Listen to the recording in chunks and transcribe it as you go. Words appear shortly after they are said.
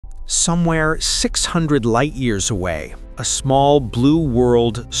Somewhere 600 light-years away, a small blue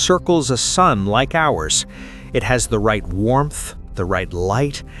world circles a sun like ours. It has the right warmth, the right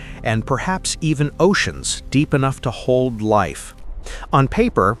light, and perhaps even oceans deep enough to hold life. On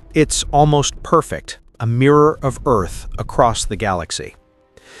paper, it's almost perfect, a mirror of Earth across the galaxy.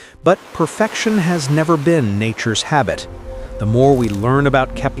 But perfection has never been nature's habit. The more we learn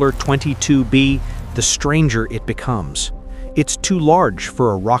about Kepler 22b, the stranger it becomes. It's too large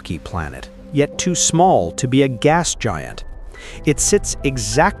for a rocky planet, yet too small to be a gas giant. It sits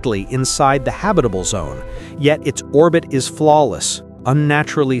exactly inside the habitable zone, yet its orbit is flawless,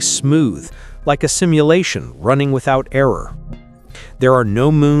 unnaturally smooth, like a simulation running without error. There are no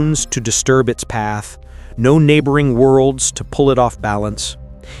moons to disturb its path, no neighboring worlds to pull it off balance.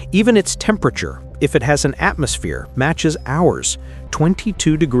 Even its temperature, if it has an atmosphere, matches ours,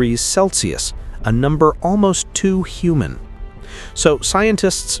 22 degrees Celsius, a number almost too human. So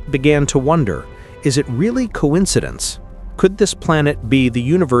scientists began to wonder, is it really coincidence? Could this planet be the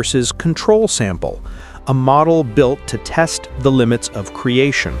universe's control sample, a model built to test the limits of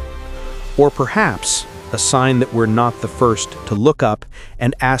creation? Or perhaps a sign that we're not the first to look up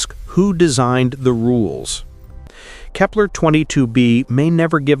and ask who designed the rules? Kepler 22b may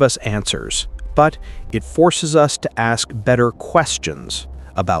never give us answers, but it forces us to ask better questions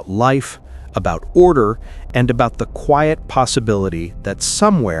about life, about order, and about the quiet possibility that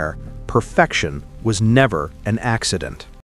somewhere perfection was never an accident.